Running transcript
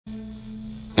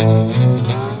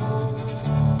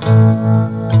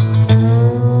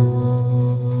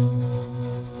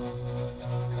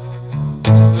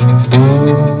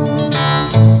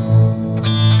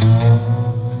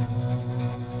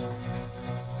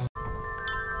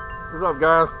What's up,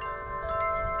 guys?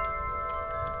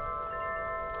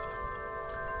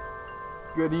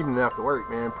 Good evening after work,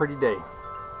 man. Pretty day.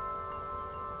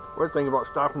 We're thinking about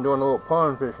stopping doing a little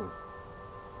pond fishing.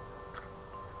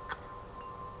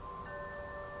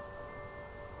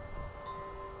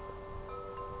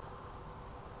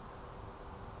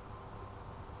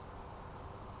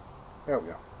 There we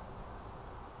go.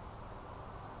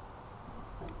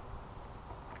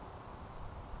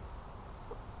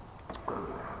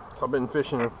 So I've been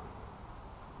fishing,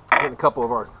 hitting a couple of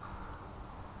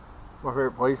my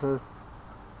favorite places.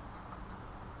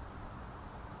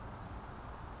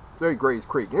 Very Gray's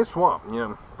Creek. It's swamp, you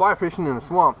know. Fly fishing in a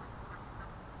swamp,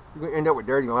 you're gonna end up with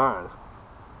dirty lines.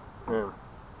 Yeah.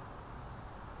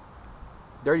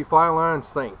 Dirty fly lines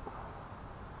sink.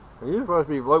 And you're supposed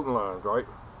to be floating lines, right?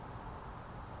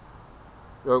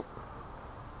 Yep.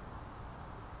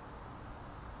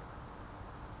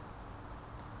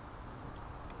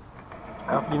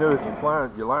 After you notice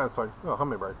your lines start, oh,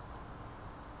 hummingbird.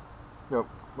 Yep.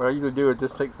 What I usually do is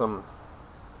just take some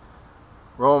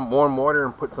warm water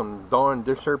and put some Dawn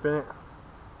dish soap in it.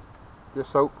 Dish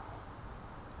soap.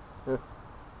 Yeah.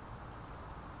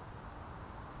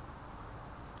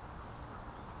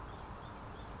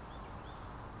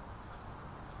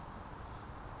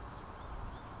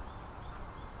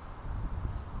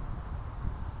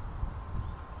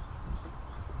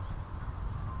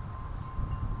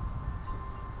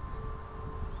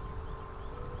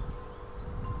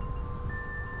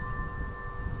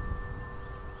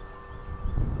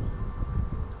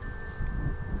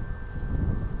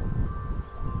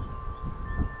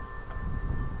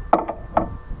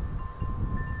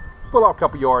 Pull off a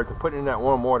couple yards and put it in that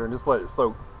warm water and just let it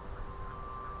soak.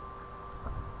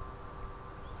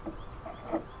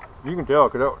 You can tell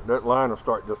because that line will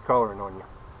start discoloring on you.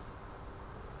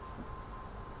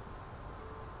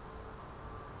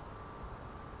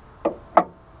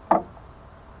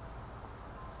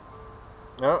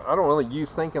 Now, I don't really use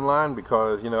sinking line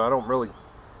because, you know, I don't really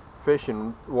fish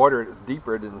in water that's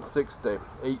deeper than 6 to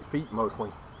 8 feet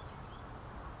mostly.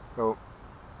 So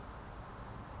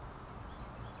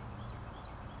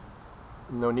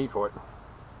no need for it.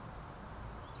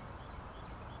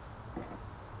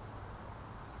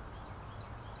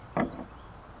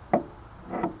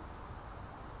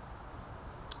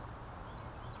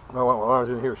 Oh, well, I was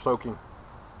in here soaking.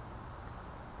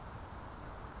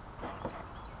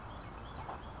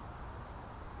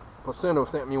 Plusinno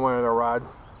sent me one of their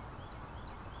rods,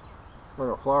 one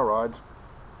of their fly rods,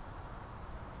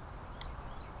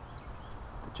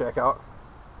 to check out.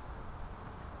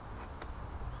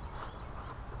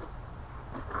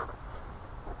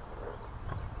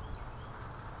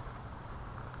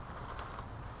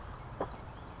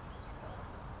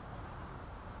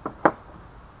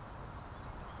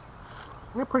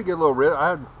 They're pretty good little reel.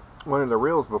 I had one of the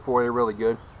reels before. They're really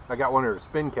good. I got one of the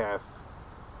spin casts.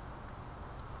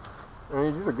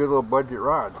 And these are good little budget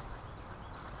rods.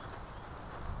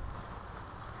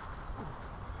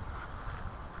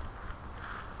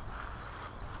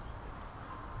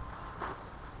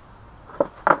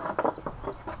 Oh,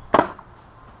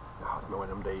 it's been one of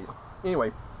them days.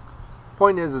 Anyway,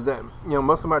 point is that, you know,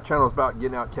 most of my channel is about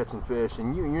getting out catching fish,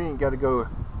 and you ain't got to go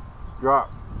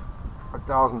drop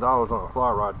 $1,000 on a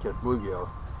fly rod to catch bluegills.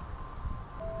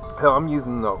 Hell, I'm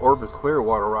using the Orbis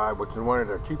Clearwater rod, which is one of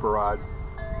their cheaper rods,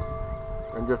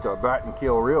 and just a bat and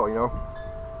kill reel, you know.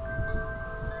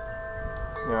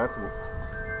 Yeah, that's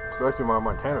especially my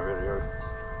Montana videos.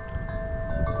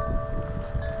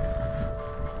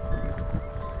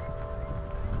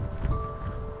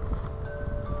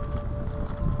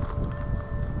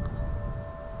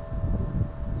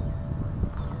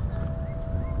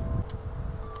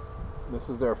 This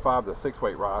is their 5 to 6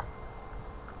 weight rod.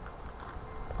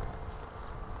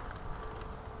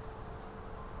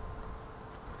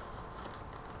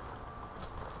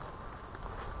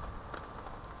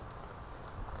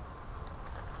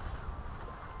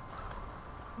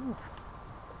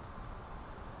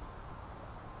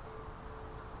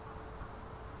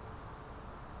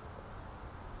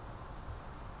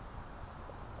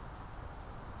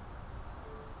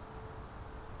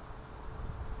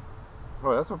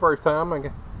 Well, that's the first time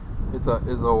it's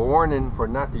a warning for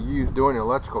not to use during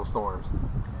electrical storms.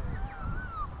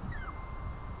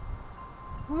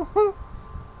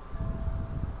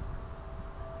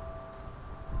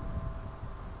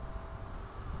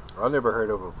 I never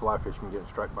heard of a fly fisherman getting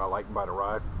struck by lightning by the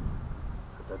rod.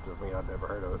 But that just means I've never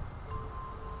heard of it.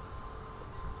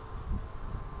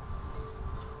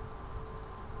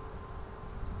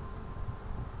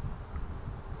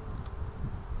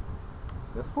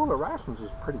 This fuller rations is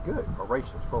pretty good. Or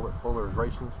rations, fuller's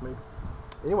rations maybe.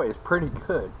 Anyway, it's pretty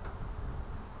good.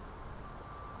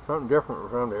 Something different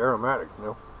from the aromatics, you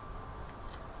know.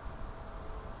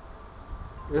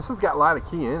 This has got a lot of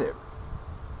key in it,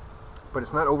 but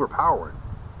it's not overpowering.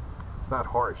 It's not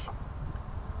harsh.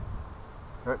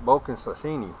 That Balkan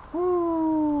sashimi,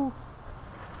 whoo,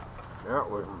 that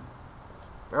was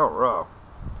rough.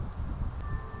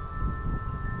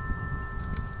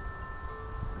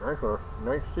 Nice one,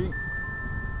 nice seat.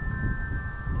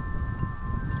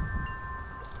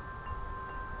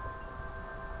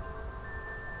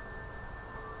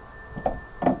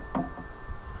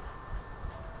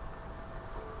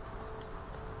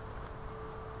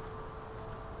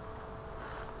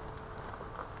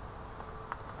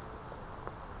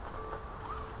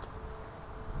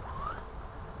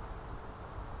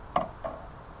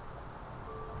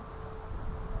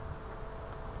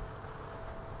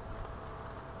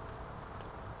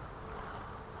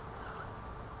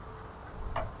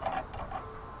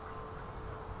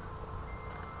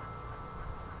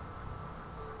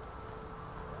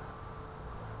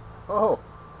 Oh,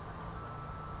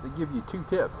 they give you 2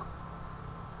 tips.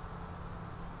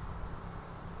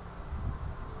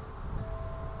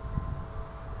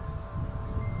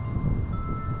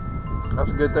 That's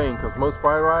a good thing, because most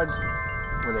fly rods,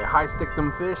 when they high stick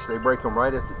them fish, they break them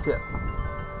right at the tip.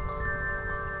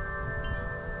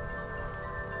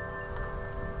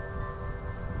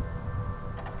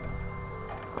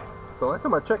 So last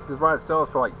time I checked, this rod sells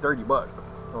for like 30 bucks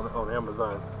on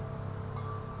Amazon.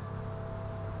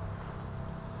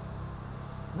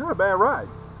 Not a bad ride.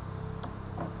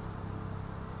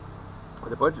 For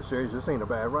the budget series, this ain't a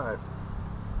bad ride.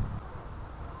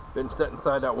 Been set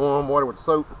inside that warm water with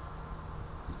soap.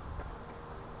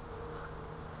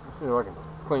 Let's see if I can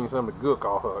clean some of the gook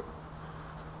off of it.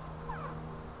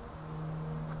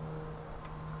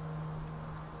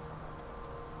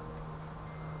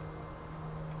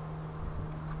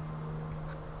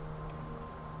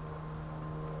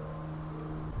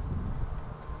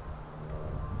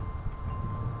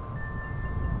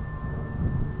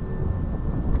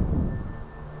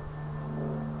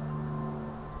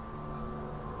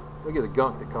 Look at the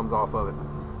gunk that comes off of it.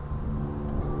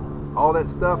 All that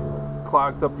stuff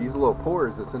clogs up these little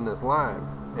pores that's in this lime,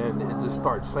 and it just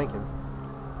starts sinking.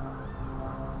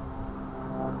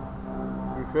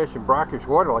 You fish in brackish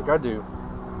water like I do,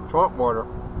 swamp water,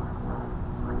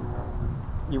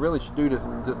 you really should do this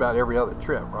just about every other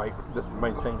trip, right? Just to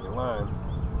maintain your line.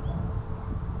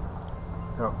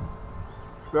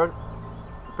 But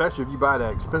especially if you buy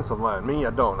that expensive line. Me, I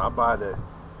don't. I buy the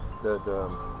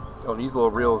on these little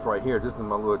reels right here. This is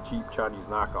my little cheap Chinese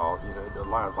knockoffs. You know, the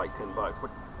line's like 10 bucks, but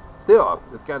still,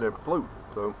 it's got to float.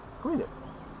 So clean it.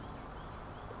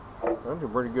 That's a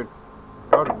pretty good.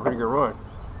 That was a pretty good run.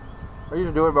 I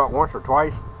usually do it about once or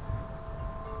twice.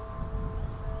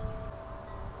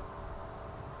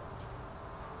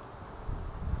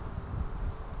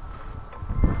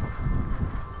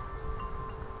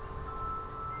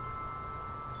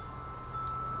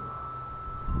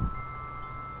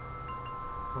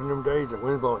 One of them days the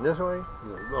wind's blowing this way,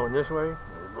 and it's blowing this way,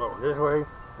 and it's blowing this way, and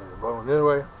it's blowing this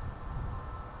way.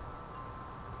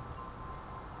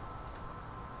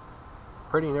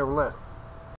 Pretty nevertheless.